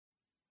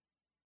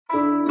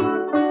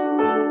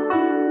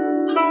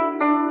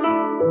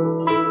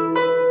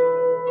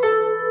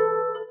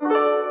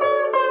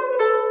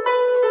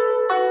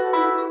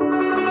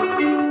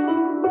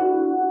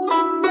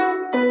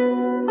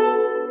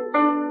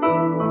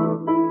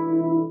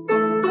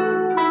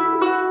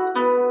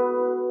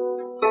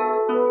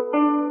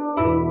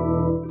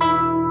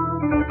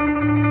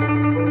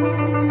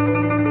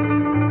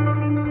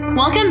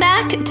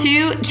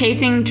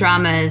Chasing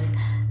Dramas.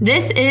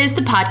 This is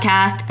the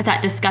podcast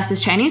that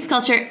discusses Chinese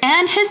culture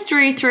and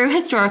history through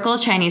historical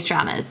Chinese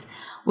dramas.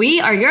 We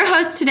are your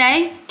hosts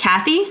today,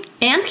 Kathy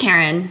and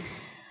Karen.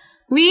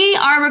 We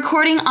are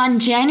recording on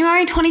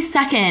January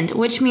 22nd,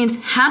 which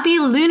means Happy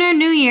Lunar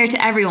New Year to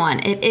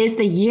everyone. It is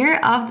the year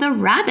of the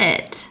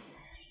rabbit.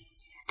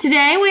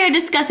 Today we are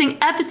discussing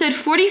episode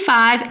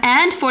 45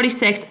 and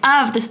 46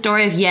 of the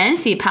story of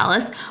Yanxi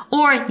Palace,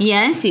 or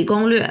Yanxi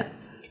Gonglu.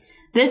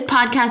 This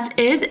podcast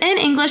is in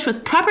English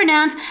with proper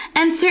nouns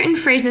and certain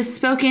phrases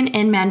spoken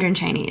in Mandarin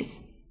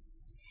Chinese.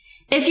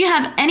 If you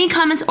have any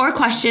comments or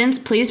questions,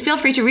 please feel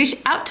free to reach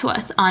out to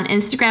us on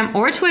Instagram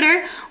or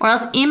Twitter, or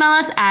else email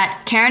us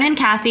at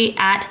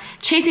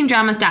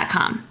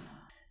karenandkathy@chasingdramas.com.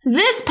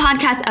 This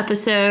podcast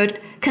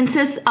episode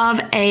consists of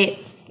a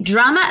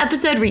drama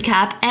episode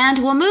recap, and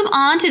we'll move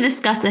on to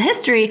discuss the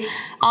history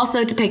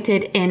also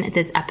depicted in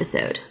this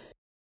episode.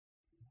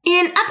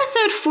 In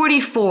episode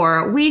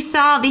 44, we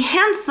saw the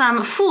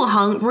handsome Fu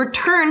Heng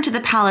return to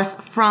the palace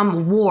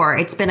from war.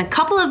 It's been a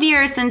couple of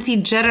years since he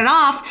jetted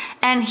off,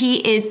 and he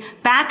is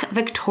back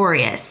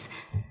victorious.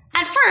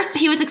 At first,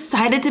 he was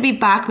excited to be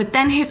back, but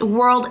then his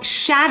world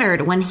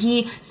shattered when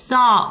he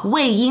saw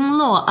Wei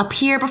Yingluo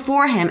appear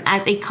before him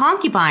as a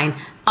concubine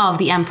of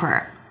the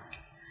emperor.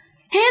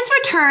 His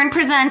return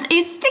presents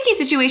a sticky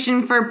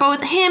situation for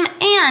both him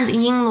and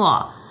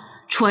Yingluo.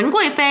 Chun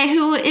Guifei,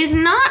 who is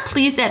not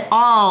pleased at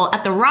all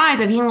at the rise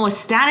of Yingluo's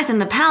status in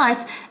the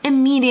palace,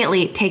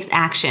 immediately takes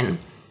action.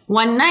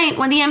 One night,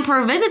 when the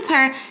emperor visits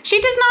her, she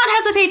does not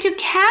hesitate to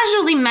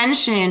casually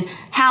mention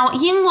how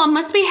Yingluo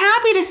must be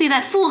happy to see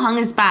that Fu Heng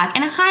is back,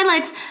 and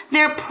highlights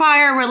their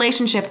prior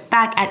relationship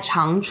back at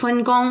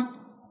Changchun Gong.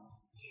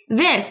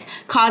 This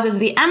causes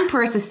the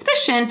emperor's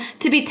suspicion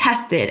to be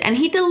tested, and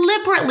he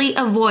deliberately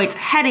avoids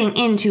heading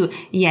into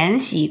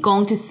Yanxi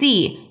Gong to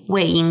see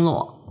Wei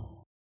Yingluo.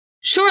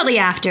 Shortly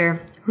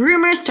after,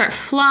 rumors start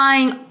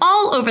flying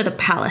all over the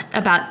palace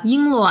about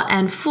Yingluo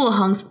and Fu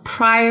Heng's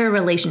prior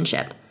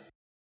relationship.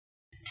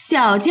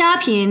 Xiao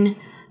Jiapin,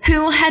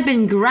 who had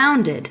been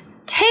grounded,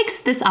 takes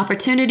this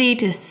opportunity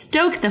to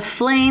stoke the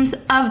flames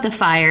of the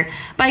fire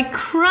by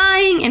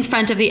crying in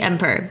front of the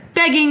emperor,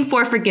 begging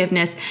for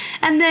forgiveness,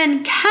 and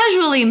then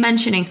casually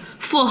mentioning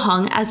Fu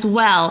Heng as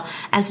well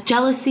as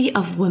jealousy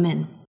of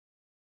women.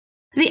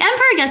 The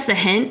emperor gets the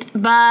hint,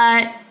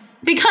 but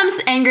becomes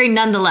angry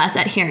nonetheless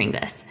at hearing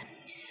this.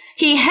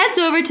 He heads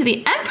over to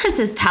the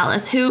empress's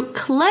palace, who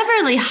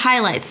cleverly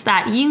highlights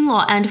that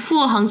Yingluo and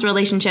Fu Heng's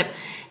relationship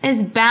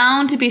is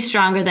bound to be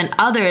stronger than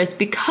others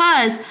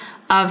because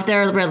of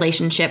their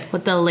relationship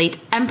with the late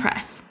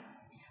empress.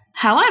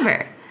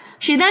 However,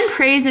 she then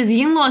praises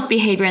Yingluo's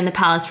behavior in the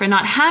palace for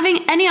not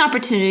having any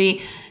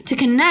opportunity to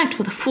connect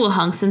with Fu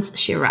Heng since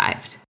she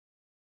arrived.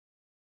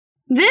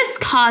 This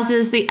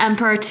causes the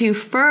emperor to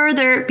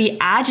further be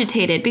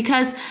agitated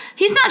because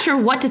he's not sure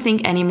what to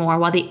think anymore,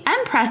 while the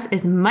empress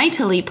is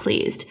mightily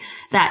pleased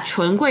that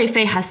Chun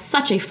Guifei has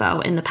such a foe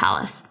in the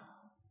palace.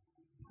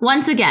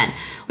 Once again,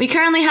 we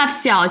currently have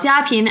Xiao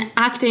Jiapin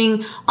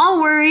acting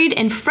all worried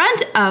in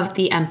front of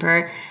the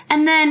emperor,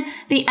 and then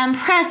the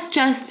empress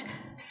just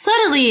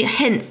subtly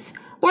hints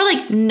or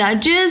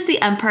nudges the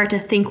emperor to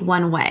think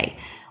one way,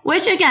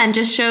 which again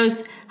just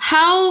shows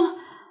how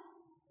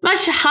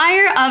much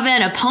higher of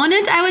an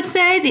opponent, I would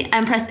say, the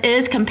empress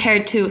is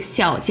compared to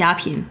Xiao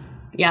Jiapin.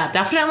 Yeah,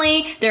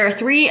 definitely. There are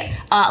three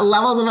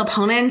levels of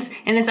opponents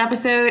in this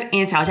episode,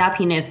 and Xiao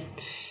Jiapin is,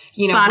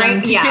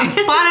 bottom tier. Yeah,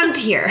 bottom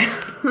tier.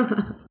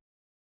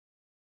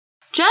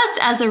 Just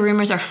as the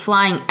rumors are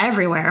flying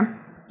everywhere,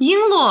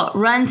 Yingluo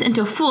runs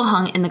into Fu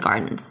Heng in the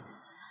gardens.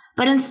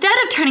 But instead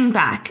of turning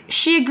back,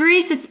 she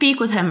agrees to speak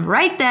with him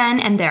right then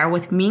and there,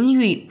 with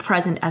Mingyue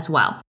present as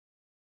well.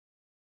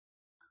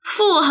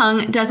 Fu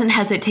Heng doesn't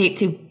hesitate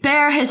to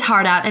bare his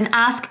heart out and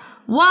ask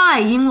why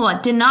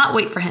Yingluo did not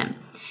wait for him,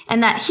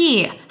 and that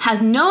he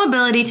has no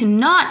ability to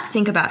not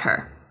think about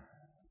her.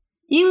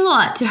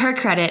 Yingluo, to her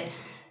credit,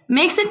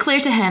 makes it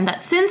clear to him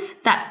that since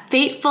that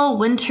fateful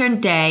winter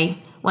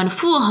day when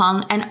Fu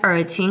Heng and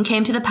Erqin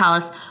came to the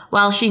palace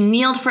while she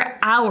kneeled for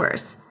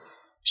hours,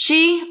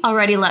 she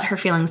already let her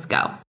feelings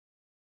go.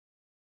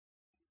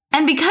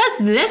 And because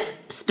this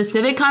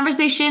specific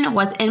conversation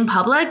was in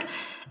public,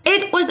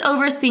 it was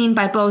overseen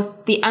by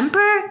both the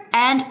emperor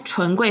and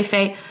Chun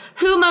Guifei,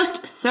 who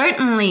most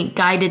certainly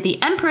guided the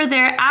emperor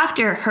there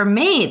after her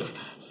maids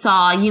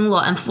saw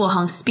Yingluo and Fu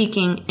Heng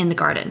speaking in the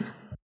garden.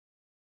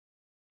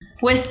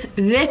 With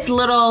this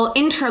little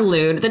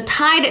interlude, the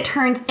tide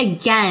turns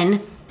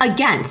again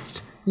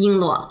against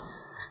Yingluo.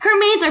 Her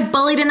maids are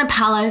bullied in the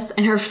palace,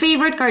 and her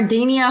favorite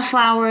gardenia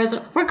flowers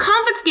were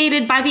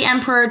confiscated by the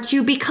emperor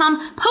to become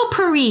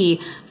potpourri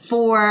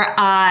for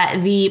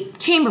the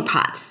chamber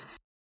pots.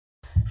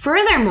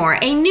 Furthermore,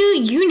 a new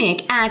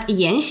eunuch at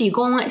Yanxi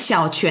Gong,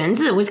 Xiao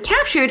Quanzi, was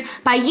captured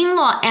by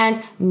Yingluo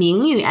and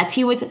Mingyue as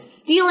he was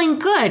stealing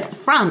goods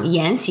from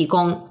Yanxi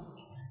Gong.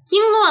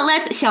 Yingluo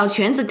lets Xiao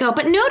Quanzi go,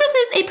 but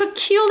notices a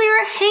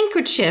peculiar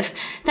handkerchief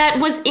that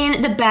was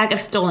in the bag of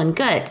stolen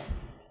goods.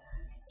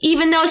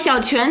 Even though Xiao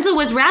Quanzi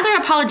was rather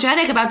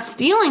apologetic about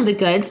stealing the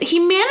goods, he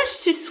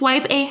managed to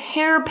swipe a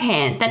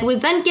hairpin that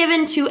was then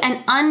given to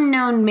an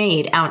unknown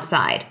maid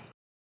outside.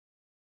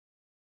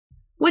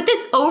 With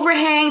this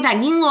overhang that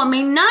Yingluo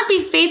may not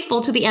be faithful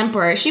to the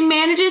emperor, she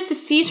manages to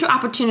seize her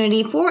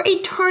opportunity for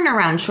a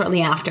turnaround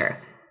shortly after.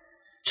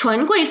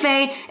 Chun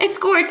Guifei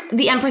escorts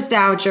the Empress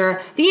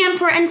Dowager, the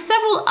emperor, and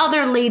several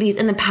other ladies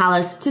in the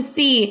palace to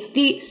see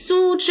the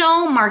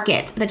Suzhou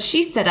market that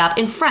she set up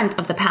in front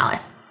of the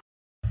palace.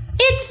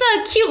 It's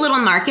a cute little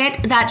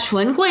market that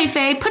Chun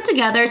Guifei put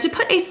together to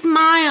put a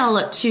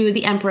smile to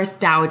the Empress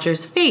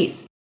Dowager's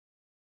face.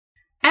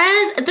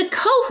 As the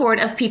cohort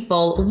of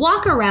people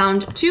walk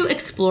around to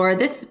explore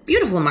this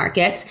beautiful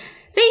market,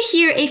 they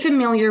hear a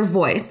familiar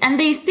voice and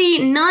they see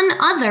none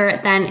other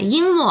than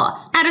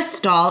Yingluo at a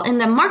stall in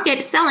the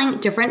market selling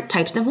different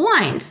types of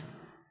wines.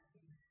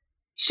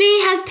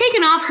 She has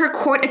taken off her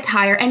court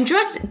attire and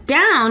dressed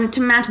down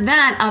to match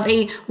that of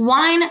a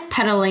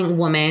wine-peddling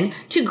woman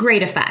to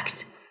great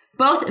effect.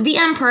 Both the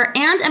emperor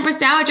and Empress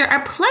Dowager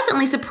are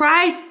pleasantly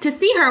surprised to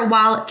see her,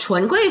 while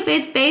Chun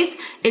Guifei's face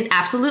is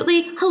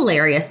absolutely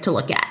hilarious to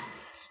look at.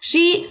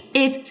 She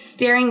is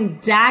staring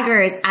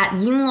daggers at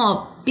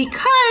Yingluo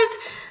because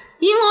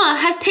Yingluo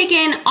has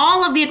taken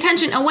all of the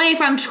attention away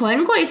from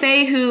Chun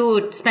Guifei,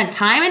 who spent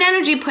time and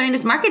energy putting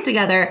this market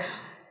together.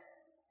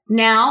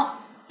 Now,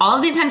 all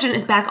of the attention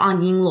is back on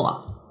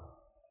Yingluo.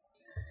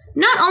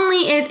 Not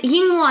only is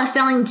Yingluo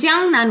selling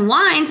Jiangnan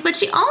wines, but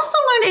she also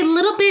learned a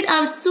little bit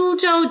of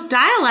Suzhou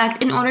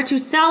dialect in order to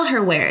sell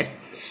her wares.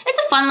 It's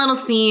a fun little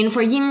scene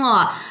for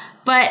Yingluo,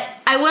 but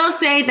I will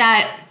say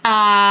that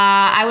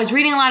I was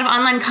reading a lot of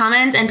online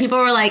comments and people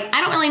were like,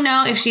 I don't really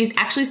know if she's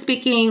actually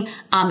speaking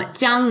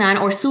Jiangnan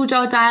or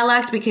Suzhou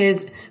dialect,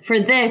 because for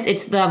this,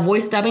 it's the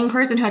voice dubbing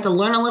person who had to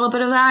learn a little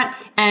bit of that.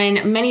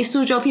 And many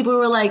Suzhou people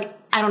were like,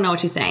 I don't know what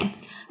she's saying.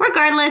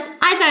 Regardless,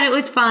 I thought it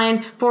was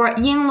fine for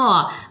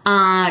Yingluo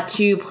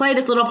to play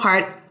this little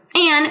part.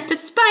 And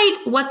despite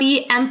what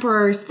the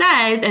emperor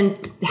says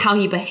and how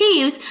he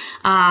behaves,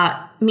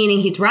 meaning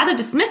he's rather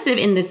dismissive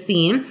in this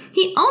scene,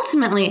 he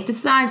ultimately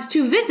decides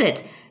to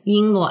visit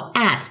Yingluo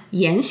at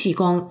Yanxi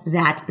Gong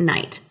that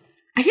night.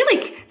 I feel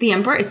like the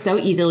emperor is so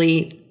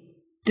easily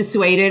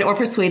dissuaded or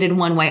persuaded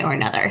one way or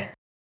another.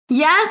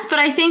 Yes, but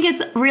I think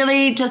it's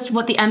really just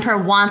what the emperor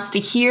wants to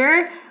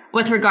hear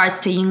with regards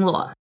to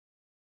Yingluo.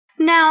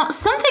 Now,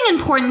 something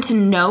important to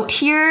note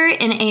here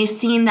in a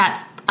scene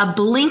that's a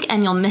blink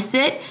and you'll miss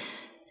it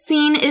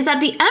scene is that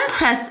the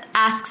empress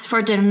asks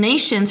for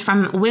donations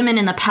from women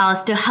in the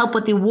palace to help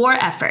with the war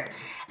effort,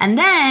 and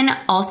then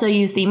also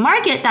use the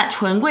market that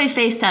Chun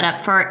Guifei set up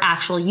for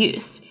actual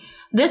use.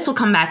 This will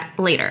come back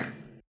later.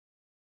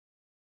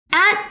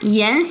 At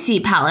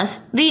Yanxi Palace,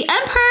 the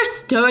emperor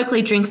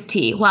stoically drinks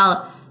tea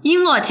while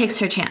Yingluo takes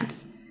her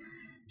chance.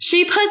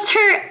 She puts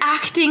her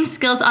acting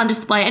skills on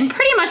display and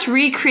pretty much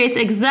recreates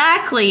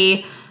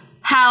exactly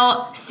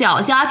how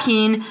Xiao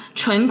Jiapin,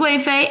 Chun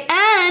Guifei,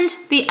 and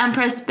the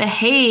empress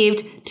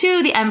behaved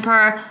to the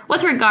emperor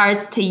with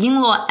regards to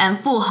Yingluo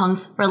and Fu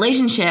Heng's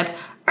relationship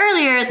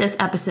earlier this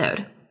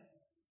episode.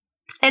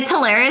 It's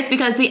hilarious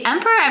because the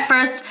emperor at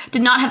first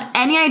did not have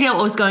any idea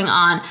what was going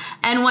on,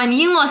 and when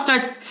Yingluo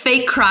starts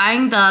fake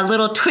crying, the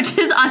little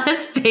twitches on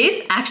his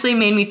face actually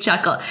made me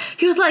chuckle.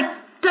 He was like,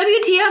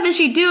 WTF is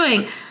she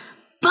doing?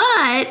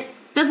 But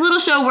this little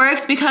show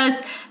works because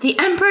the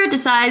emperor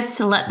decides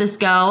to let this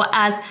go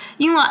as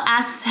Yingluo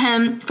asks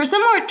him for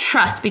some more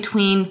trust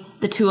between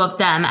the two of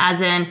them, as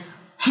in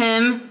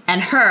him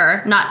and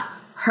her, not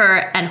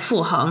her and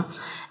Fu Heng.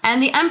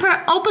 And the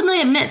emperor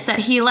openly admits that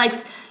he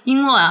likes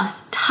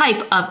Yingluo's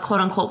type of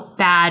quote-unquote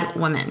bad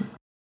women.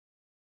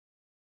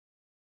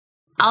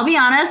 I'll be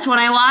honest, when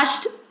I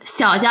watched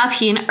Xiao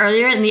Jiapin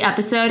earlier in the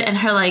episode and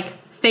her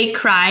fake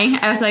crying,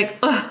 I was like,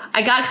 ugh,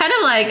 I got kind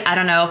of I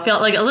don't know,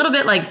 felt like a little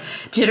bit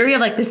jittery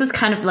of this is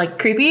kind of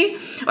creepy,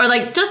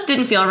 or just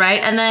didn't feel right.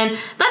 And then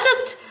that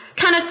just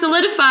kind of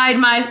solidified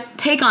my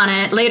take on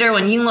it later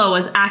when Yingluo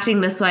was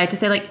acting this way to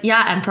say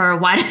yeah, emperor,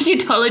 why did you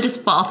totally just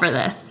fall for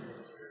this?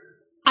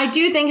 I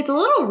do think it's a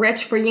little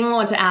rich for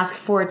Yingluo to ask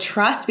for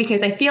trust,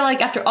 because I feel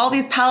like after all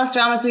these palace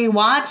dramas we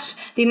watch,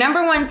 the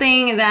number one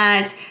thing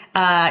that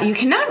you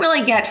cannot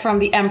really get from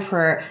the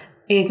emperor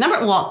is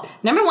number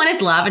one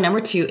is love, and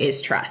number two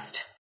is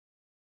trust.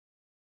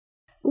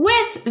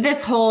 With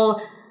this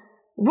whole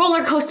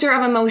roller coaster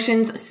of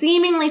emotions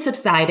seemingly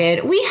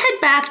subsided, we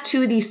head back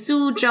to the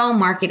Suzhou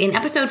market in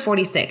episode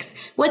 46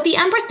 with the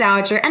Empress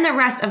Dowager and the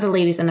rest of the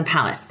ladies in the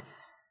palace.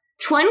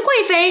 Chun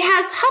Guifei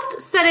has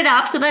helped set it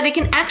up so that it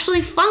can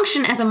actually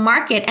function as a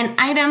market, and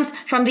items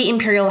from the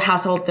imperial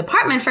household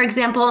department, for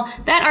example,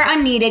 that are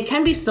unneeded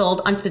can be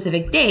sold on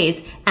specific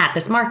days at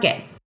this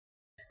market.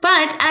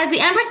 But as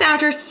the Empress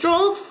Dowager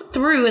strolls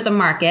through the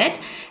market,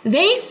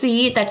 they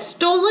see that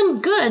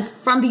stolen goods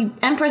from the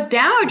Empress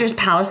Dowager's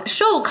palace,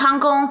 Shou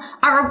Kanggong,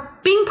 are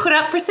being put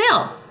up for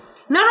sale.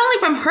 Not only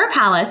from her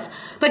palace,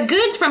 but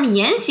goods from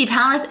Yanxi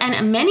Palace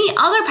and many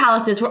other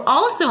palaces were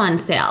also on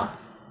sale.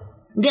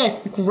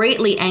 This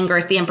greatly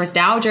angers the Empress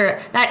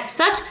Dowager that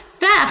such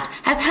theft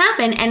has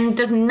happened and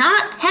does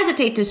not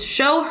hesitate to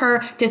show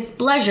her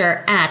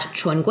displeasure at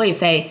Chun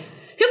Guifei,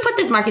 who put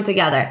this market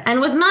together and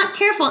was not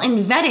careful in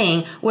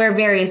vetting where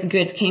various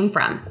goods came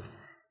from.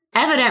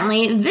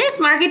 Evidently,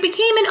 this market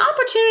became an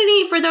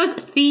opportunity for those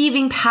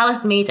thieving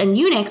palace maids and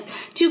eunuchs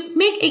to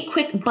make a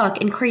quick buck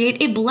and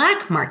create a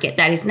black market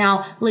that is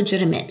now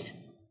legitimate.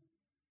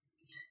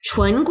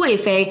 Chun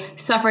Guifei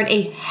suffered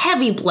a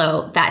heavy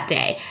blow that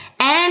day,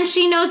 and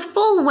she knows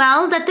full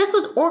well that this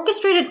was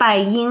orchestrated by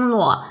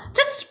Yingluo,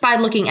 just by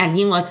looking at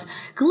Yingluo's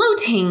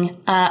gloating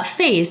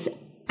face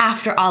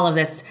after all of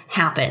this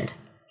happened.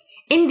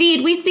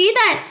 Indeed, we see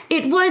that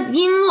it was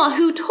Yingluo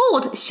who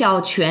told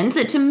Xiao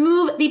Quanzi to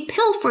move the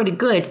pilfered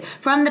goods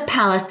from the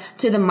palace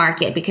to the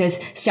market because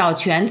Xiao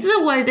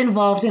Quanzi was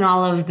involved in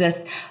all of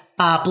this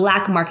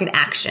black market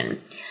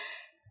action.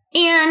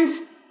 And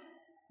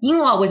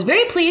Yingluo was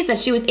very pleased that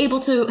she was able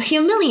to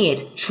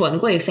humiliate Chun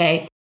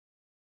Guifei.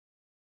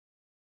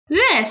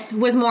 This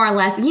was more or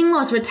less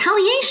Yingluo's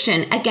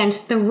retaliation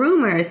against the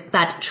rumors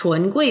that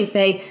Chun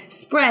Guifei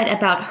spread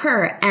about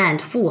her and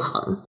Fu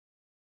Heng.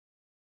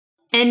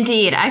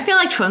 Indeed, I feel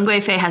like Chun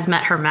Guifei has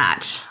met her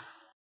match.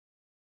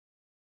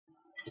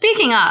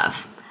 Speaking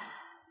of,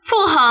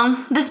 Fu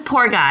Heng, this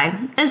poor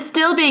guy, is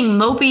still being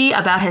mopey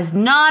about his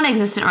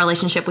non-existent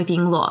relationship with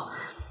Yingluo.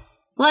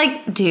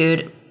 Like,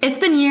 dude, it's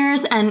been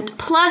years, and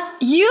plus,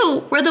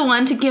 you were the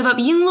one to give up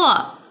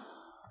Yingluo.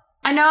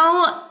 I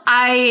know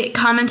I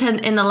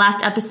commented in the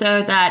last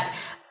episode that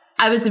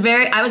I was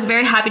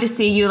very happy to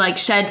see you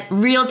shed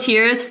real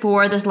tears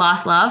for this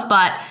lost love,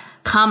 but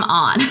come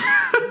on.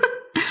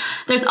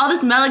 There's all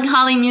this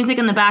melancholy music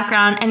in the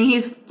background, and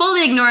he's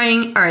fully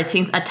ignoring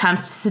Erqing's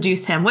attempts to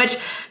seduce him, which,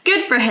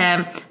 good for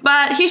him,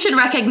 but he should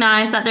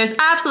recognize that there's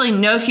absolutely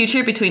no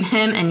future between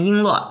him and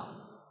Yingluo.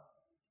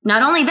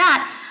 Not only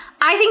that,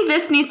 I think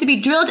this needs to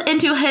be drilled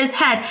into his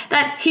head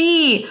that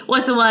he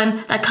was the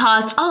one that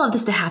caused all of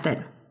this to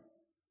happen.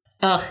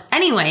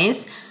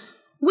 Anyways,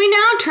 we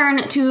now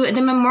turn to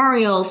the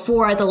memorial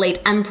for the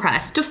late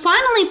Empress to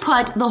finally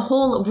put the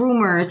whole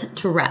rumors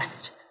to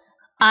rest.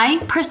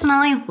 I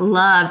personally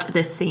loved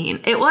this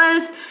scene. It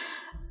was,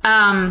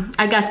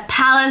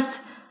 palace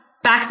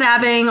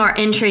backstabbing or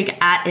intrigue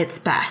at its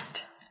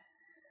best.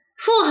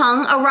 Fu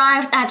Heng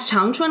arrives at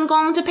Changchun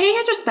Gong to pay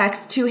his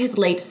respects to his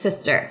late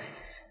sister.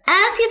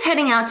 As he's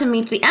heading out to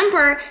meet the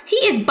emperor, he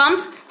is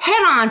bumped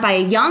head-on by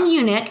a young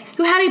eunuch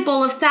who had a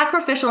bowl of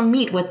sacrificial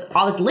meat with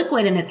all this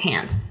liquid in his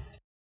hands.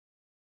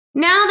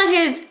 Now that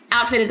his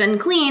outfit is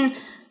unclean,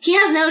 he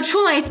has no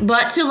choice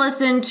but to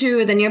listen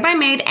to the nearby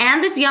maid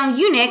and this young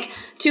eunuch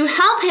to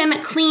help him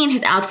clean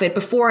his outfit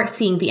before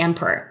seeing the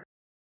emperor.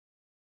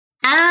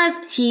 As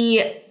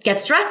he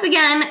gets dressed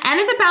again and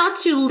is about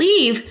to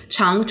leave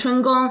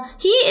Changchun Gong,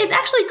 he is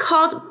actually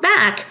called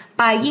back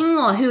by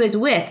Yingluo, who is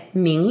with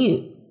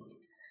Mingyu.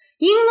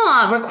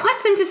 Yingluo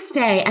requests him to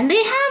stay, and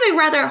they have a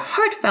rather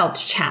heartfelt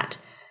chat.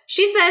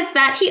 She says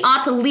that he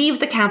ought to leave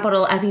the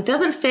capital as he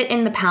doesn't fit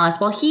in the palace,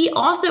 while he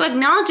also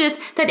acknowledges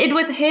that it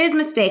was his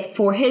mistake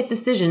for his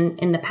decision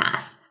in the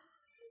past.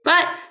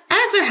 But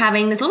as they're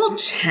having this little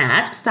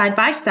chat side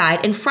by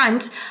side in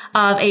front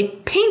of a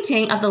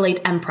painting of the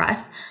late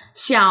empress,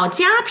 Xiao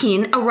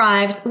Jiapin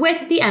arrives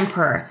with the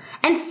emperor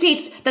and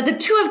states that the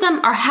two of them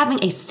are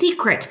having a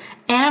secret,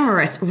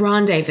 amorous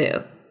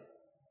rendezvous.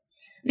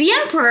 The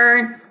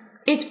emperor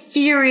is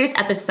furious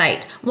at the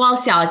sight, while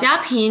Xiao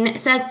Jiapin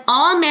says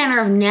all manner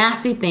of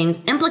nasty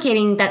things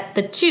implicating that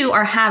the two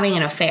are having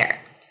an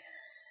affair.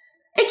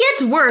 It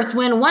gets worse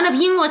when one of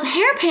Yingluo's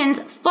hairpins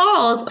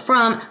falls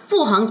from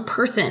Fu Heng's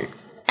person,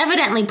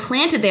 evidently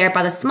planted there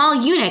by the small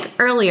eunuch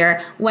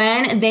earlier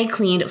when they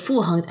cleaned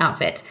Fu Heng's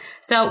outfit.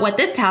 So what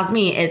this tells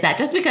me is that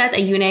just because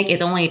a eunuch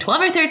is only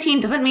 12 or 13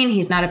 doesn't mean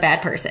he's not a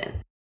bad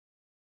person.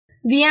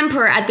 The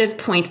emperor at this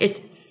point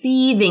is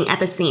seething at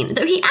the scene,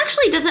 though he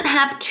actually doesn't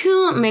have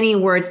too many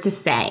words to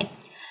say.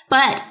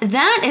 But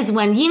that is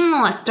when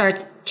Yingluo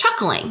starts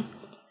chuckling.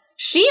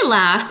 She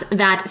laughs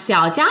that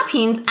Xiao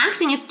Jiapin's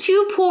acting is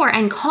too poor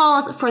and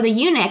calls for the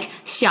eunuch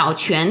Xiao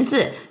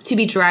Quanzi to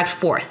be dragged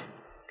forth.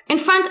 In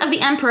front of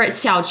the emperor,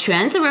 Xiao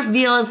Quanzi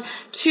reveals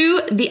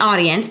to the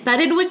audience that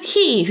it was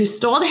he who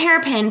stole the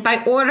hairpin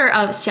by order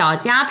of Xiao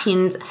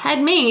Jiapin's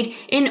head maid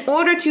in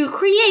order to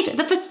create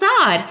the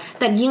facade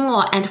that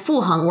Yingluo and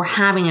Fu Heng were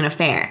having an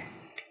affair.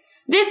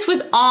 This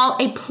was all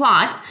a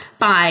plot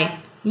by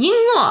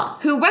Yingluo,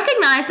 who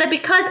recognized that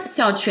because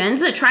Xiao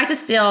Quanzi tried to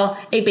steal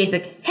a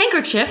basic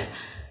handkerchief,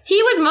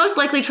 he was most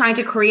likely trying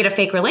to create a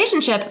fake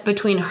relationship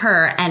between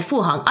her and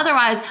Fu Heng.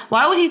 Otherwise,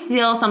 why would he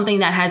steal something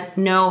that has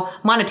no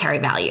monetary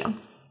value?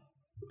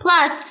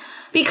 Plus,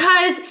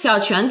 because Xiao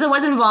Quanzi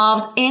was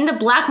involved in the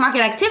black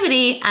market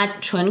activity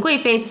at Chun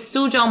Guifei's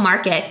Suzhou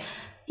market,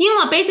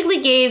 Yingluo basically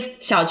gave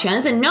Xiao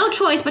Quanzi no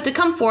choice but to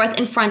come forth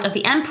in front of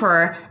the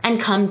emperor and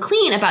come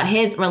clean about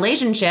his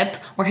relationship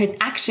or his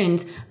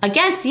actions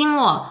against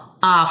Yingluo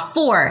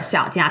for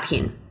Xiao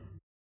Jiapin.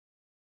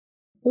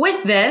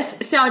 With this,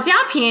 Xiao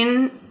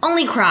Jiapin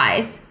only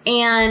cries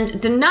and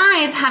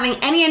denies having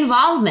any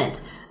involvement,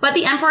 but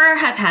the emperor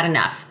has had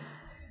enough.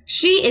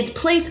 She is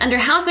placed under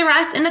house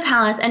arrest in the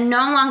palace and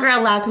no longer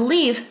allowed to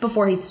leave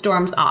before he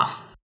storms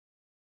off.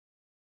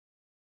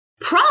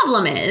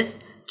 Problem is,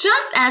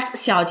 just as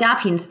Xiao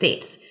Jiaping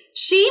states,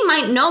 she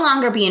might no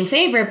longer be in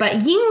favor, but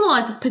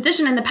Yingluo's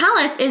position in the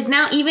palace is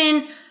now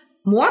even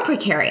more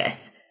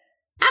precarious.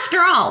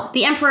 After all,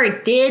 the emperor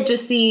did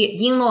just see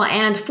Yingluo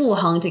and Fu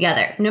Heng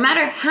together. No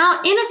matter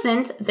how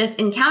innocent this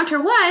encounter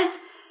was,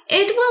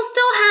 it will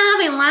still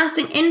have a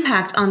lasting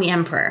impact on the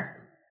emperor.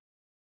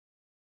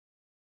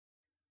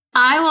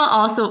 I will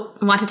also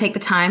want to take the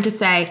time to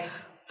say,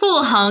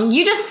 Fu Heng,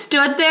 you just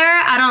stood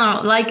there, I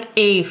don't know, like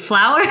a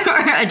flower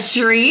or a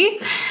tree,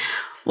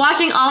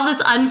 watching all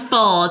this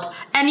unfold,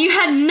 and you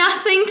had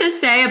nothing to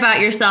say about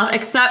yourself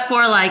except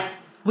for like,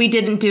 we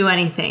didn't do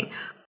anything.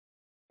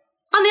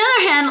 On the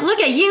other hand,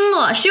 look at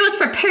Yingluo. She was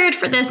prepared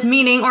for this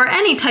meeting or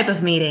any type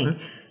of meeting.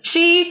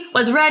 She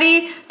was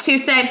ready to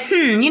say,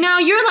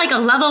 you're like a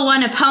level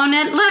 1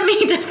 opponent. Let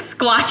me just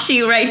squash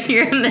you right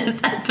here in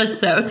this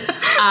episode.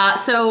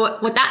 So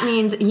what that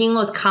means,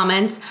 Yingluo's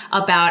comments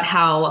about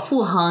how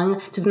Fu Heng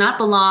does not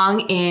belong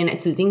in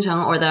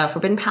Zijingcheng or the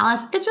Forbidden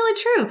Palace is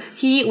really true.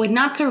 He would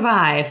not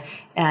survive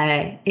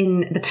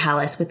in the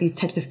palace with these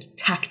types of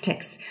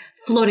tactics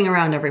floating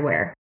around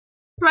everywhere.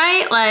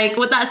 Right? Like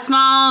with that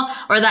small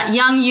or that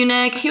young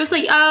eunuch, he was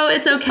like, oh,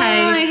 it's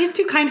okay. Fine. He's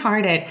too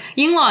kind-hearted.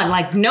 Yingluo,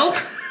 like, nope.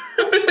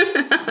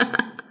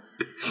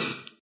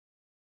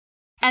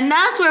 And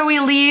that's where we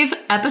leave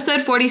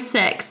episode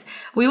 46.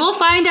 We will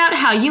find out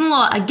how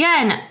Yingluo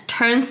again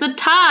turns the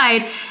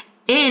tide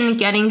in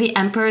getting the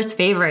emperor's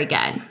favor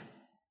again.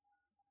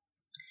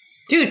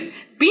 Dude,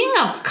 being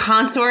a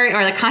consort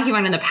or the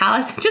concubine in the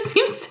palace just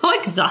seems so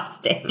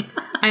exhausting.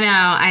 I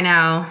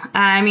know.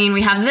 I mean,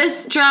 we have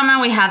this drama,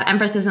 we have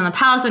Empresses in the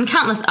Palace, and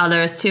countless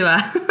others to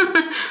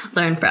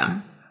learn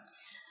from.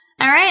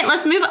 All right,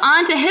 let's move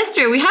on to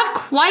history. We have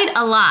quite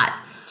a lot.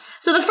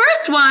 So the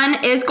first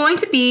one is going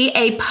to be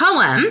a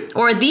poem,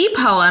 or the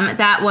poem,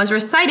 that was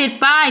recited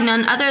by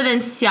none other than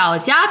Xiao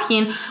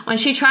Jiaping when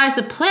she tries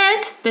to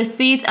plant the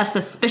seeds of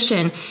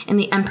suspicion in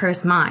the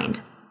emperor's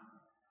mind.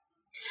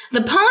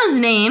 The poem's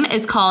name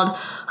is called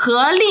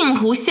和令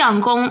狐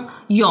相公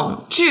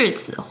咏稚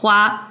子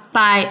花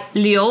by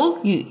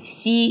Liu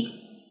Yuxi.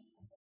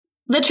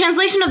 The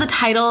translation of the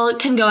title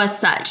can go as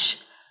such: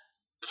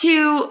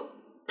 to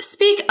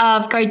speak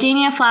of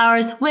gardenia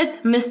flowers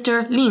with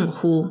Mr. Ling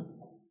Hu.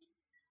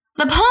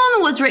 The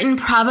poem was written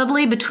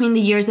probably between the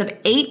years of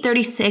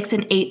 836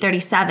 and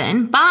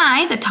 837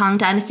 by the Tang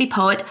Dynasty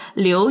poet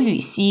Liu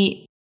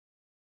Yuxi.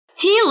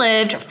 He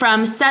lived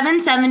from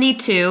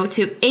 772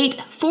 to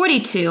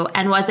 842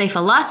 and was a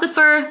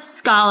philosopher,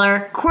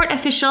 scholar, court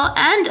official,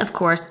 and, of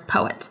course,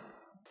 poet.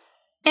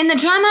 In the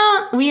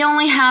drama, we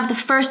only have the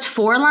first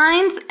 4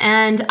 lines,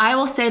 and I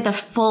will say the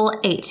full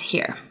 8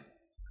 here.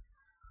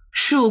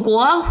 蜀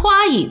国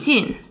花已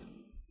尽，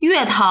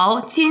月桃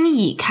今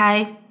已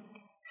开，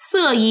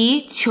色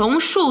宜琼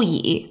树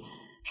矣，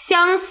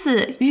相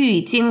似郁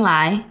金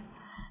来。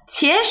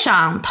且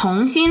赏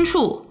同心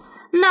处，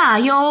那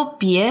忧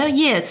别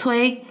叶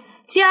催。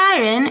佳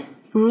人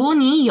如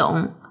你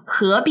咏，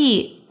何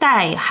必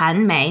待寒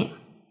梅。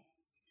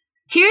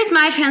 Here's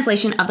my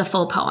translation of the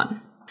full poem.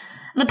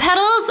 The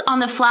petals on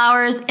the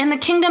flowers in the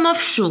kingdom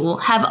of Shu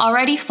have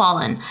already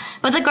fallen,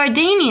 but the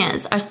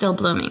gardenias are still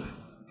blooming.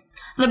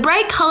 The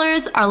bright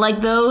colors are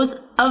like those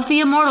of the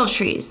immortal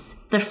trees.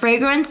 The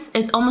fragrance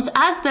is almost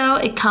as though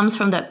it comes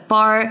from the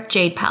far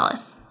Jade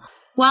Palace.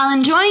 While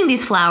enjoying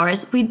these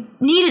flowers, we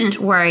needn't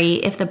worry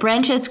if the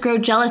branches grow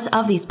jealous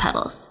of these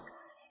petals.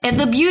 If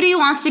the beauty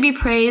wants to be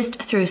praised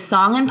through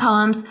song and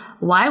poems,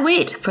 why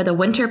wait for the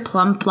winter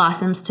plum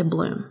blossoms to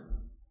bloom?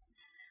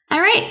 All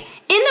right,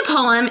 in the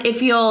poem,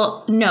 if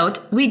you'll note,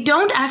 we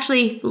don't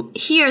actually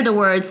hear the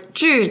words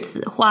栀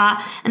子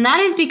花, and that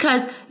is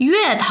because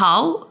月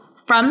桃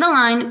from the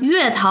line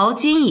月桃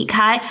今已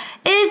开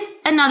is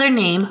another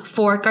name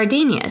for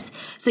gardenias.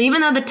 So even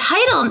though the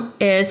title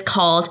is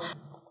called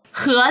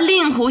和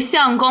令狐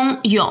相公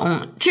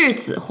咏稚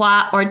子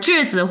花, or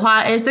稚子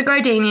花 is the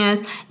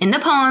gardenias, in the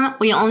poem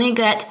we only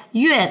get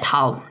月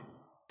桃.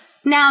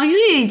 Now,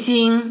 郁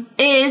金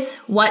is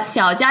what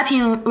Xiao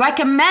Jiaping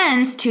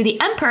recommends to the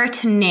emperor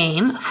to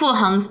name Fu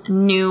Heng's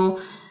new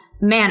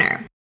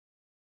manor.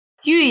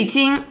 郁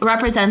金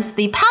represents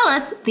the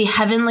palace the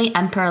heavenly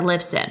emperor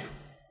lives in.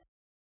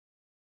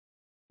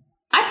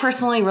 I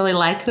personally really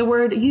like the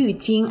word 郁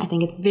金. I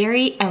think it's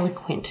very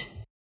eloquent.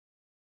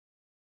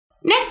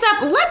 Next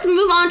up, let's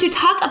move on to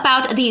talk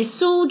about the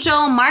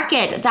Suzhou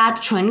market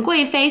that Chun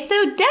Guifei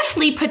so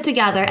deftly put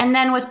together and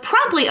then was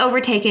promptly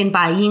overtaken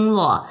by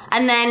Yingluo,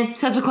 and then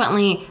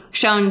subsequently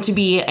shown to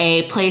be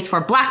a place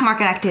for black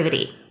market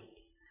activity.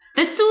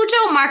 The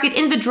Suzhou market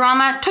in the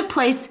drama took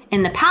place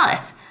in the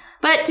palace.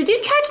 But did you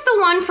catch the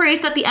one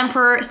phrase that the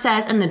emperor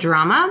says in the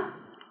drama?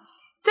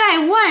 在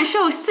万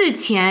寿寺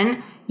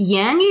前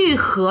盐玉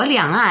河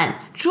两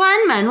岸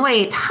专门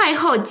为太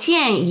后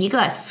建一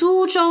个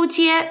苏州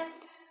街.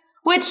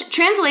 Which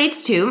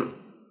translates to,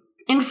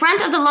 In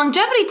front of the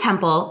Longevity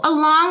Temple,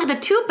 along the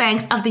two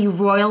banks of the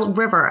Royal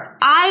River,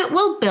 I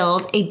will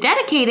build a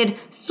dedicated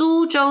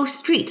Suzhou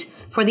Street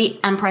for the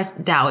Empress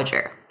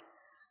Dowager.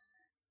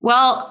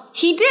 Well,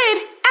 he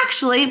did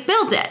actually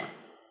build it.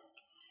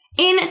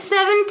 In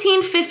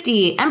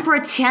 1750, Emperor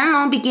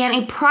Qianlong began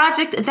a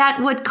project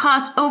that would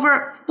cost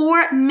over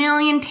 4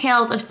 million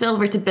taels of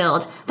silver to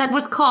build that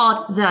was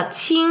called the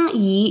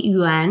Qingyi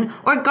Yuan,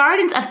 or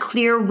Gardens of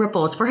Clear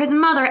Ripples, for his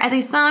mother as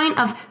a sign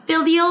of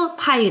filial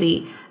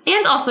piety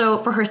and also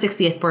for her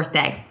 60th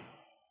birthday.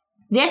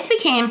 This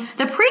became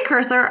the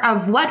precursor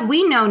of what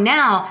we know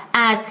now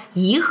as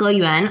Yihe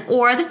Yuan,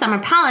 or the Summer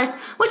Palace,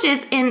 which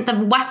is in the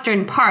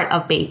western part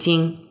of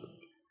Beijing.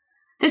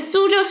 The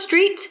Suzhou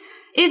Street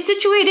is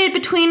situated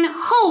between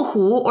Houhu,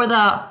 or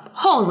the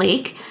Hou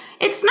Lake.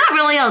 It's not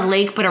really a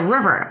lake, but a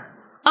river.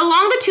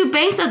 Along the two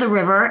banks of the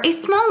river, a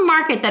small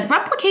market that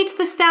replicates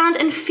the sound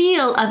and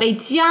feel of a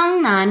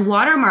Jiangnan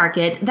water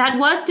market that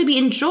was to be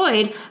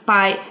enjoyed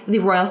by the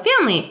royal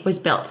family was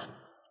built.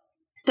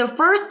 The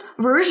first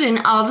version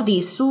of the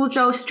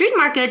Suzhou street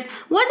market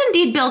was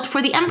indeed built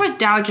for the Empress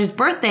Dowager's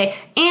birthday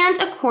and,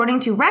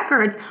 according to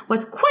records,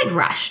 was quite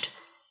rushed.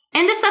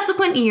 In the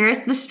subsequent years,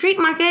 the street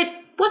market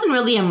wasn't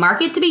really a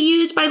market to be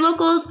used by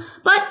locals,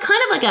 but kind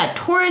of like a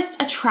tourist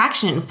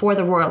attraction for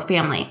the royal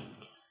family.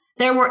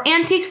 There were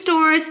antique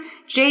stores,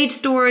 jade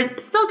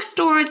stores, silk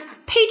stores,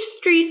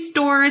 pastry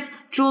stores,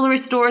 jewelry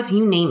stores,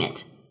 you name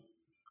it.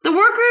 The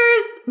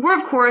workers were,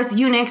 of course,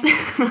 eunuchs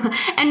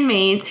and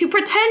maids who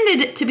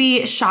pretended to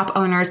be shop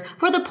owners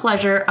for the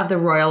pleasure of the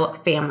royal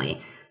family.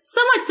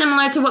 Somewhat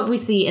similar to what we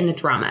see in the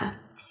drama.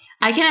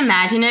 I can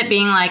imagine it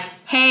being like,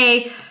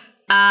 hey,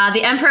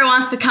 the emperor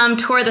wants to come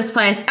tour this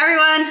place.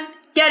 Everyone,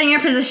 get in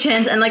your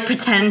positions and like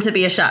pretend to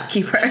be a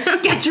shopkeeper.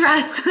 Get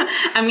dressed.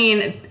 I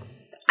mean,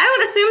 I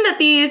would assume that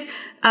these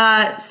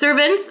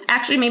servants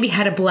actually maybe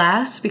had a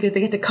blast because they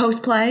get to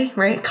cosplay,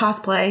 right?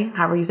 Cosplay,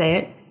 however you say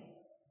it.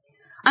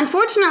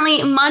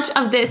 Unfortunately, much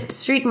of this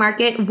street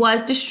market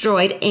was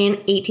destroyed in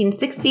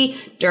 1860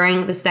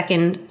 during the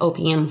Second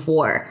Opium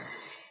War.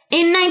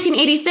 In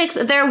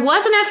 1986, there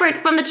was an effort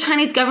from the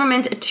Chinese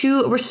government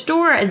to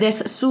restore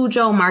this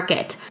Suzhou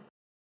market.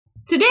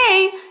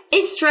 Today, a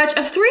stretch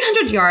of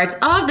 300 yards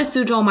of the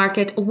Suzhou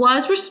market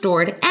was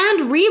restored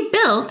and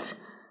rebuilt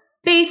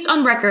based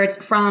on records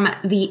from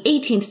the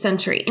 18th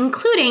century,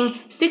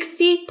 including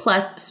 60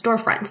 plus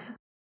storefronts.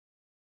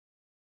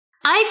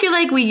 I feel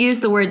like we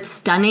use the word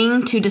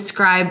stunning to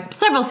describe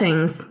several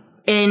things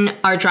in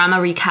our drama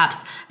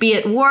recaps, be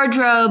it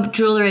wardrobe,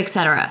 jewelry,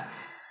 etc.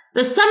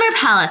 The Summer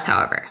Palace,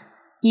 however,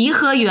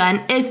 Yihe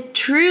Yuan, is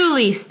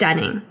truly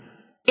stunning.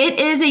 It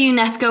is a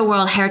UNESCO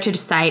World Heritage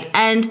Site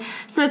and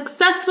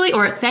successfully,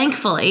 or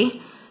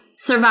thankfully,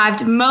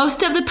 survived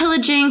most of the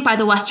pillaging by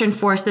the Western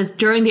forces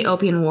during the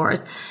Opium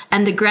Wars,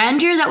 and the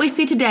grandeur that we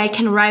see today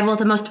can rival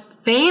the most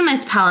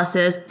famous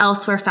palaces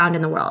elsewhere found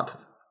in the world.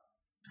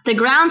 The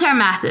grounds are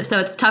massive, so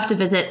it's tough to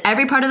visit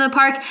every part of the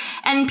park,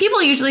 and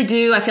people usually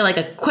do, I feel like,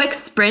 a quick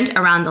sprint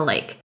around the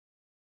lake.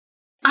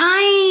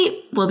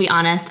 I will be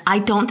honest, I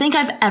don't think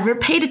I've ever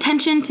paid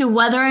attention to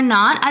whether or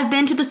not I've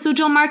been to the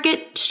Suzhou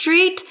Market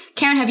Street.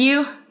 Karen, have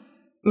you?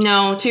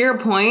 No, to your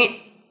point,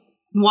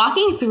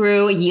 walking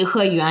through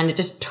Yihe Yuan,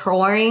 just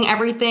touring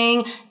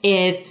everything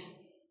is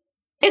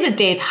a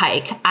day's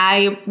hike.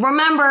 I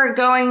remember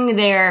going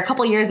there a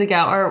couple years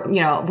ago, or,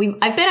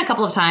 I've been a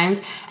couple of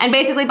times, and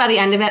basically by the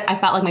end of it, I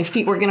felt like my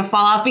feet were going to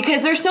fall off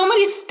because there's so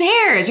many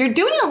stairs. You're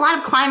doing a lot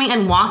of climbing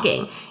and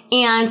walking.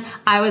 And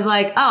I was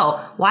like,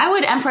 oh, why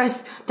would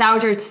Empress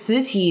Dowager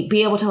Cixi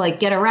be able to like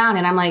get around?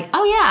 And I'm like,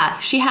 oh yeah,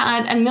 she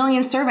had 1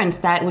 million servants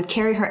that would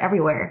carry her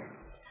everywhere.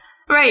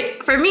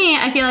 Right. For me,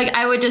 I feel like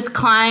I would just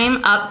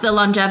climb up the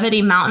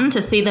Longevity Mountain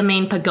to see the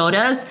main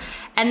pagodas,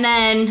 and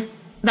then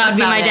that would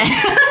be my day.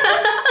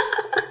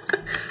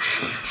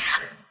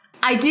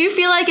 I do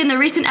feel like in the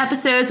recent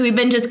episodes, we've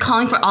been just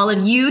calling for all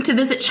of you to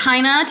visit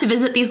China, to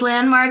visit these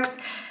landmarks.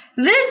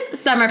 This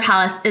Summer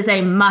Palace is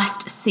a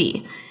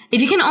must-see. If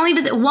you can only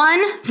visit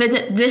one,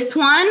 visit this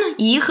one,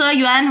 Yihe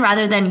Yuan,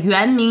 rather than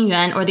Yuanming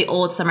Yuan or the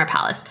old Summer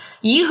Palace.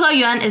 Yihe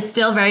Yuan is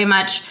still very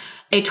much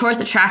a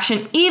tourist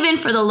attraction, even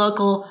for the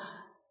local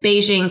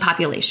Beijing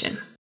population.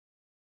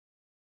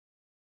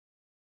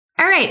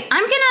 All right,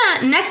 I'm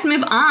gonna next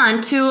move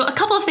on to a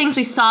couple of things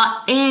we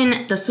saw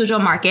in the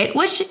Suzhou market,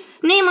 which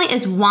namely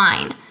is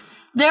wine.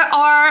 There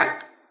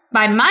are,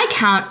 by my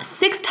count,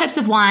 6 types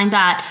of wine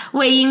that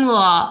Wei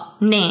Yingluo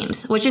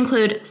names, which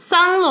include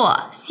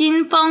Sangluo,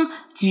 Xinfeng,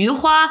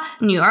 Juhua,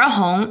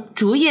 Nuerhong,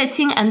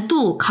 Zhuyeqing, and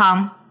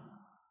Dukang.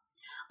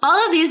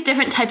 All of these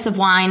different types of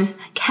wines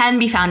can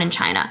be found in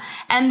China,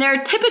 and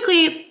they're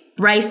typically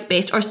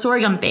rice-based or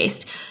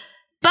sorghum-based.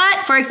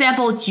 But, for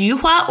example,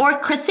 Juhua or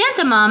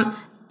chrysanthemum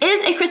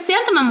is a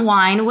chrysanthemum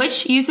wine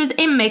which uses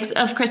a mix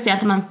of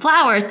chrysanthemum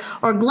flowers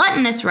or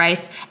glutinous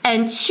rice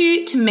and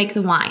qu to make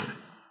the wine.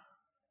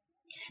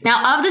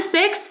 Now, of the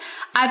 6,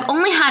 I've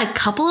only had a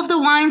couple of the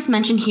wines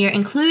mentioned here,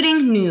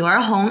 including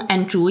Nuerhong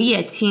and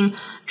Zhuyeqing.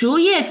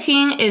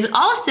 Zhuyeqing is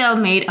also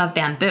made of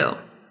bamboo.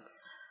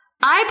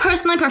 I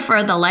personally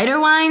prefer the lighter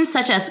wines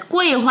such as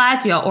桂花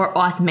酒 or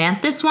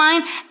osmanthus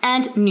wine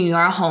and 女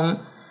儿红.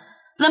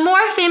 The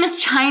more famous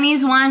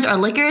Chinese wines or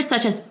liquors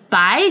such as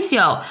白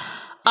酒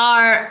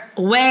are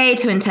way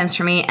too intense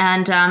for me,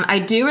 and I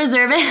do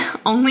reserve it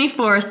only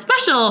for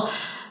special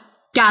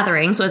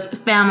gatherings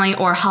with family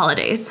or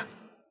holidays.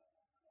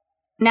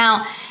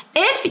 Now,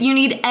 if you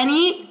need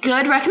any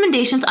good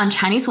recommendations on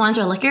Chinese wines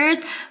or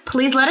liquors,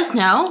 please let us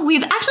know.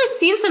 We've actually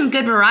seen some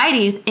good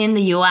varieties in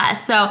the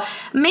US, so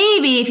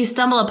maybe if you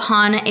stumble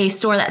upon a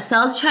store that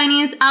sells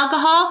Chinese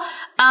alcohol,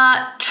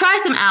 try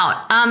some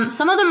out.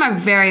 Some of them are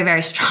very,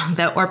 very strong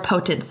though, or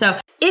potent. So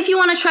if you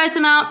want to try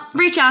some out,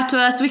 reach out to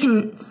us. We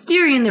can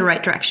steer you in the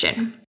right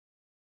direction.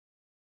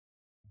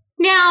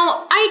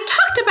 Now, I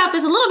talked about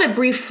this a little bit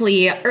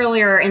briefly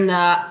earlier in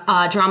the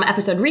drama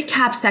episode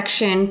recap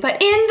section,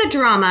 but in the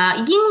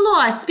drama,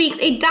 Yingluo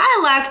speaks a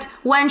dialect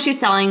when she's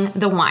selling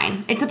the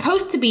wine. It's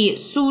supposed to be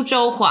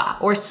Suzhou Hua,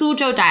 or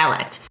Suzhou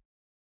dialect.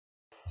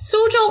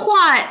 Suzhou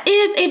Hua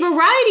is a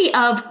variety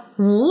of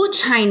Wu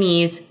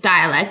Chinese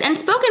dialect and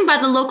spoken by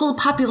the local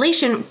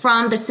population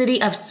from the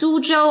city of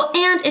Suzhou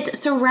and its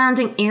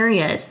surrounding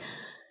areas.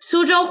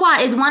 Suzhou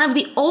Hua is one of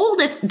the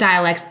oldest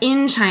dialects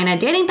in China,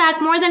 dating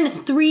back more than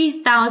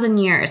 3,000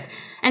 years.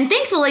 And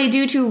thankfully,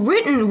 due to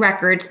written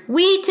records,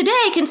 we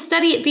today can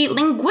study the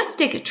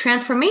linguistic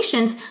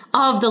transformations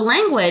of the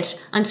language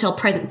until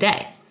present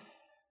day.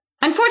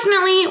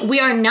 Unfortunately, we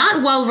are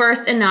not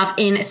well-versed enough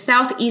in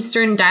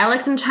southeastern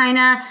dialects in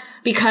China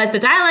because the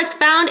dialects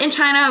found in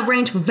China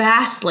range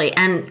vastly,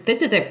 and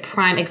this is a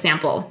prime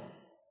example.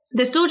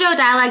 The Suzhou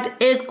dialect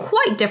is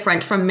quite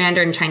different from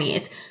Mandarin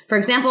Chinese. For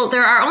example,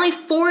 there are only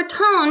 4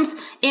 tones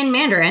in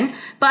Mandarin,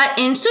 but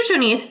in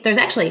Sichuanese, there's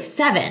actually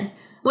 7.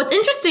 What's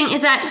interesting is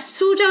that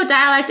Suzhou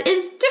dialect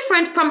is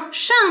different from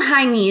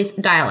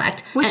Shanghainese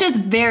dialect, which is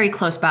very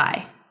close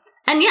by.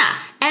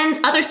 And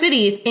other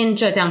cities in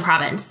Zhejiang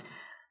province.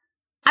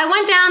 I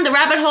went down the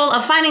rabbit hole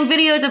of finding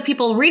videos of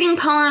people reading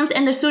poems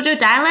in the Suzhou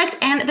dialect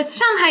and the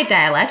Shanghai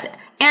dialect,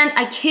 and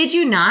I kid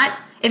you not,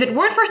 if it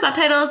weren't for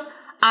subtitles,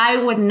 I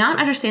would not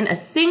understand a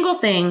single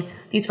thing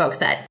these folks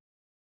said.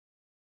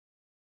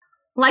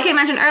 Like I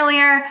mentioned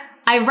earlier,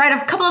 I read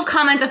a couple of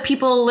comments of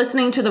people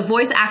listening to the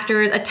voice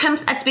actors'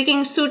 attempts at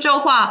speaking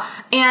Suzhou Hua,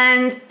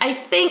 and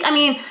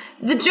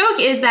the joke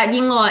is that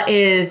Yingluo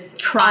is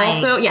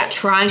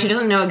trying. She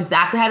doesn't know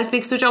exactly how to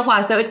speak Suzhou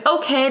Hua, so it's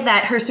okay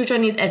that her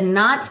Sichuanese is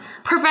not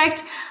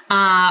perfect,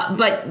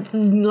 but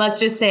let's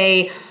just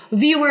say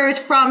viewers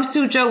from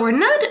Suzhou were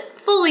not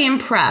fully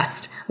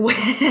impressed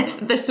with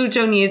the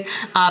Sichuanese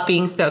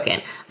being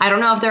spoken. I don't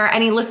know if there are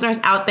any listeners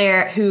out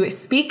there who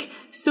speak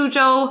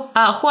Suzhou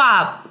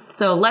Hua,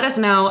 so let us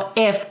know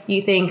if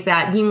you think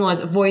that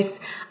Yingluo's voice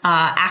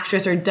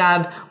actress or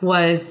dub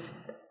was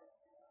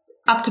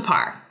up to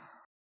par.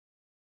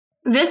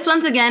 This,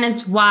 once again,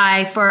 is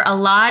why for a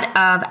lot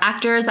of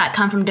actors that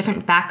come from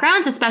different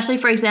backgrounds, especially,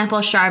 for example,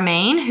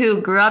 Charmaine, who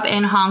grew up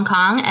in Hong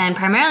Kong and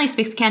primarily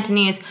speaks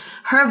Cantonese,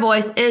 her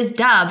voice is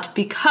dubbed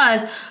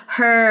because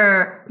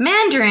her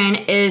Mandarin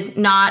is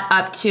not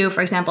up to,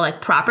 for example,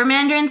 like proper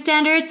Mandarin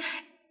standards.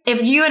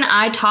 If you and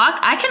I talk,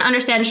 I can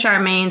understand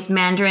Charmaine's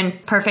Mandarin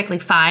perfectly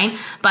fine,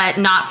 but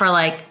not for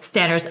like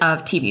standards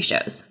of TV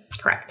shows.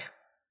 Correct.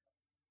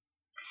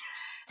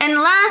 And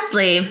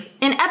lastly,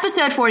 in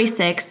episode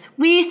 46,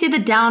 we see the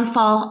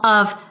downfall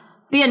of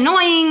the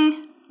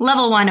annoying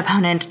level 1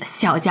 opponent,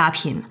 Xiao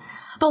Jiapin.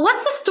 But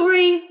what's the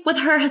story with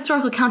her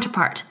historical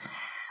counterpart?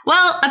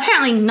 Well,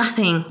 apparently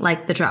nothing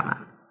like the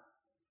drama.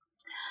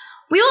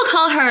 We will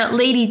call her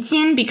Lady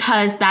Jin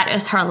because that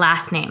is her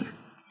last name.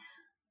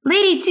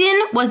 Lady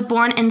Jin was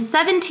born in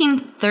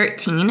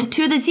 1713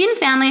 to the Jin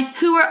family,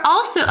 who were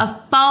also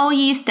of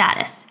Baoyi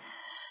status.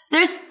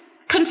 There's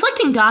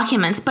conflicting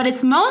documents, but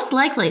it's most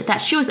likely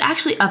that she was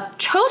actually of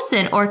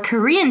Chosun or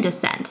Korean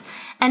descent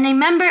and a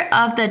member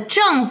of the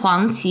Zheng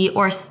Huangqi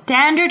or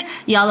Standard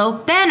Yellow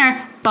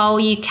Banner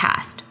Baoyi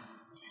caste.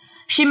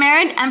 She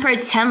married Emperor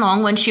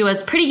Qianlong when she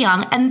was pretty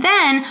young, and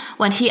then,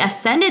 when he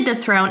ascended the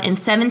throne in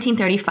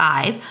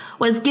 1735,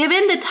 was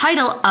given the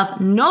title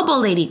of Noble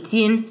Lady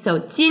Jin, so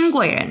Jin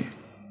Guiren.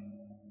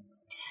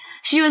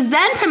 She was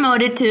then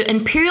promoted to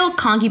imperial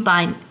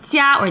concubine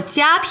Jia or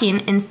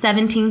Jiapin in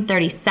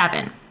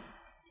 1737.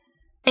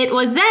 It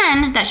was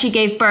then that she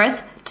gave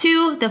birth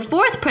to the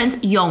 4th Prince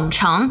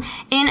Yongcheng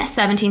in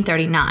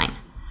 1739.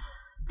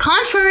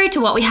 Contrary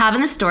to what we have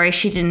in the story,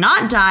 she did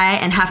not die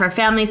and have her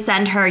family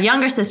send her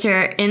younger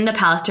sister in the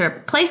palace to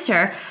replace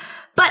her,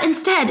 but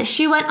instead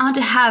she went on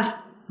to have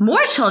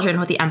more children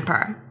with the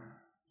emperor.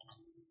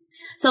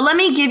 So let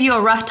me give you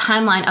a rough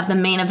timeline of the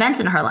main events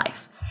in her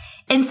life.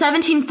 In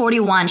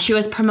 1741, she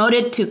was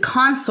promoted to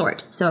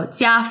consort, so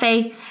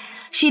Jiafei.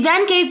 She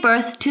then gave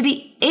birth to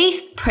the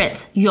 8th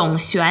Prince,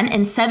 Yongxuan,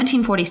 in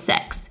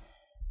 1746.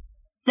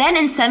 Then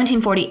in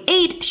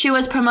 1748, she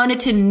was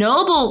promoted to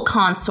noble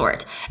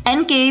consort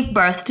and gave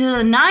birth to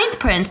the 9th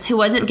Prince, who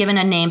wasn't given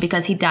a name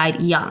because he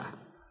died young.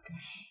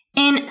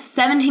 In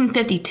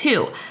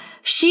 1752,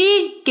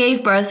 she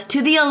gave birth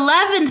to the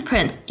 11th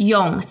prince,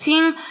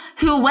 Yongqing,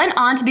 who went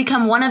on to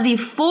become one of the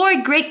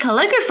 4 great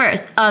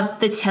calligraphers of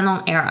the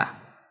Qianlong era.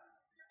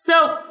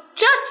 So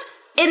just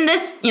in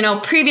this,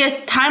 previous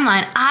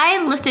timeline,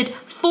 I listed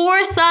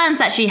 4 sons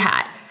that she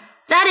had.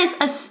 That is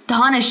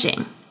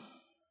astonishing.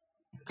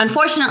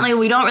 Unfortunately,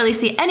 we don't really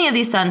see any of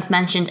these sons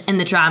mentioned in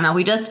the drama.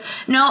 We just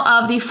know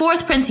of the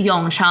 4th prince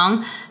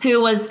Yongchang,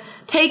 who was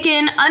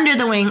taken under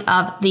the wing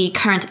of the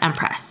current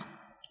empress.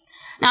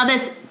 Now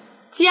this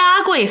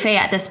Jia Guifei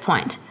at this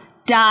point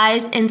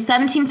dies in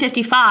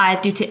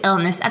 1755 due to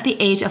illness at the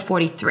age of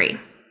 43.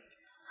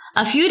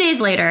 A few days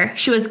later,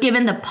 she was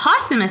given the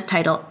posthumous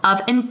title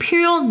of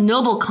Imperial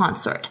Noble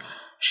Consort,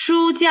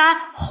 Shujia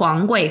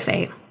Huang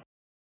Guifei.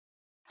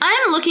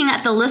 I'm looking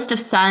at the list of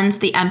sons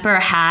the emperor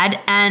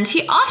had, and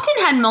he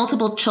often had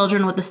multiple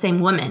children with the same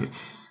woman.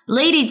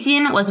 Lady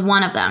Jin was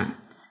one of them.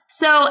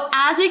 So,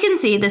 as we can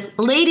see, this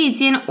Lady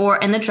Jin, or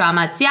in the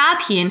drama, Jia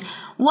Pin,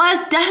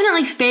 was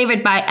definitely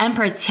favored by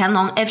Emperor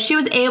Qianlong if she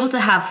was able to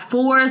have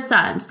 4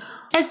 sons,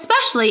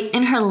 especially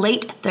in her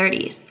late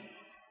 30s.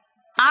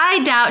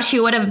 I doubt she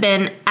would have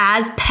been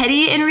as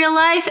petty in real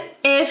life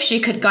if she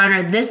could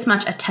garner this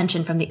much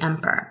attention from the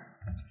emperor.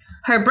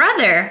 Her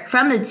brother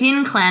from the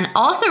Jin clan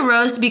also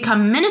rose to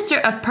become Minister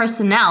of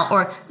Personnel,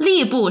 or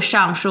Libu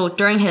Shangshu,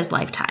 during his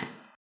lifetime.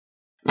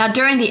 Now,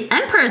 during the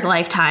emperor's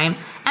lifetime,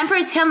 Emperor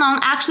Qianlong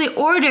actually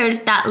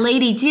ordered that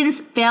Lady Jin's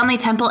family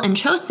temple in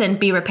Chosin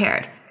be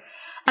repaired.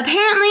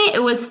 Apparently,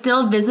 it was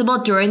still visible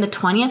during the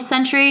 20th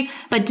century,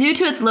 but due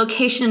to its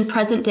location in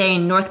present-day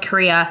North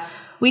Korea,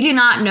 we do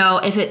not know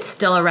if it's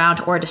still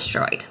around or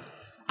destroyed.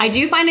 I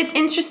do find it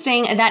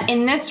interesting that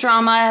in this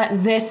drama,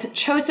 this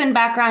Chosin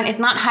background is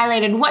not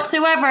highlighted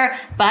whatsoever,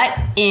 but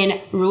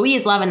in Ru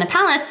Yi's Love in the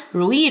Palace,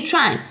 Ru Yi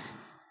Chuan,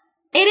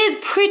 it is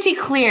pretty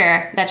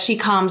clear that she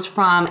comes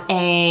from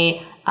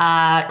a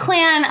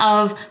clan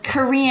of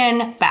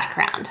Korean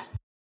background.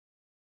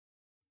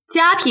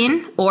 Jia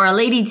Pin, or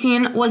Lady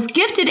Jin, was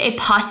gifted a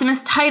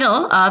posthumous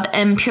title of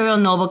Imperial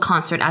Noble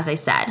Consort, as I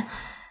said.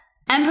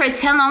 Emperor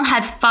Qianlong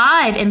had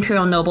 5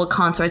 imperial noble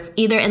consorts,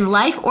 either in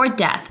life or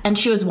death, and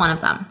she was one of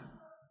them.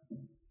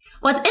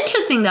 What's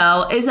interesting,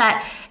 though, is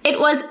that it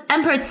was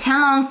Emperor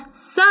Qianlong's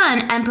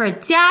son, Emperor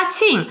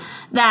Jiaqing,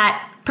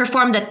 that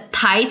performed the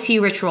Tai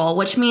Qi ritual,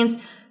 which means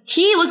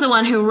he was the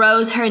one who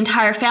rose her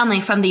entire family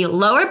from the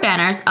lower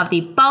banners of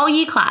the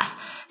Baoyi class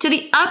to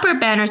the upper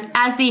banners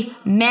as the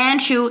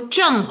Manchu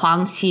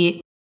Zhenghuang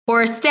Qi,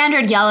 or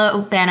standard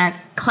yellow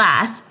banner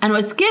class, and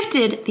was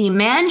gifted the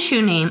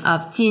Manchu name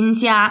of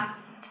Jinjia.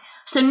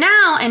 So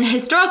now, in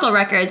historical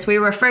records, we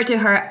refer to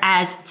her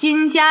as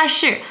Jinjia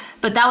Shi,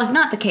 but that was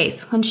not the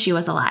case when she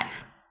was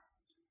alive.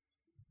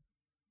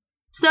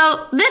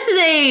 So this is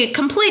a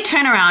complete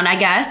turnaround, I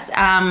guess,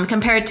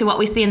 compared to what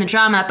we see in the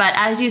drama, but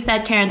as you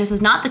said, Karen, this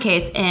is not the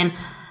case in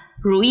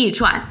Ru Yi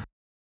Chuan.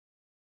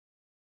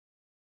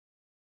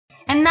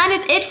 And that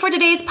is it for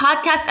today's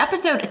podcast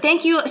episode.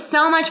 Thank you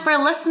so much for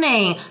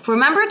listening.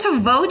 Remember to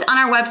vote on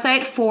our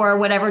website for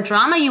whatever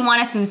drama you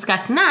want us to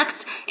discuss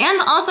next. And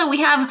also,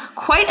 we have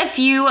quite a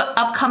few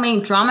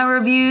upcoming drama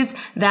reviews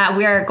that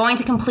we are going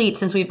to complete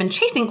since we've been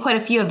chasing quite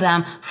a few of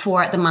them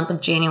for the month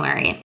of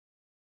January.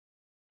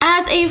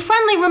 As a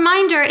friendly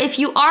reminder, if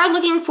you are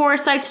looking for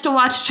sites to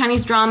watch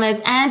Chinese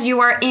dramas and you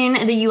are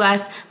in the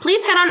US,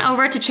 please head on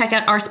over to check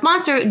out our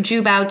sponsor,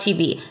 Jubao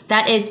TV.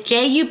 That is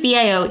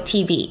Jubao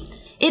TV.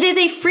 It is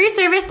a free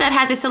service that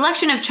has a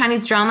selection of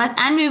Chinese dramas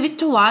and movies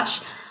to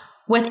watch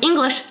with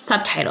English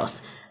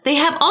subtitles. They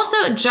have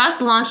also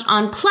just launched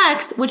on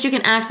Plex, which you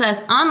can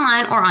access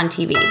online or on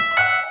TV.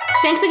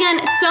 Thanks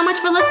again so much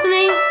for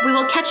listening. We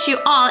will catch you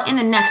all in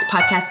the next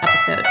podcast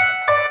episode.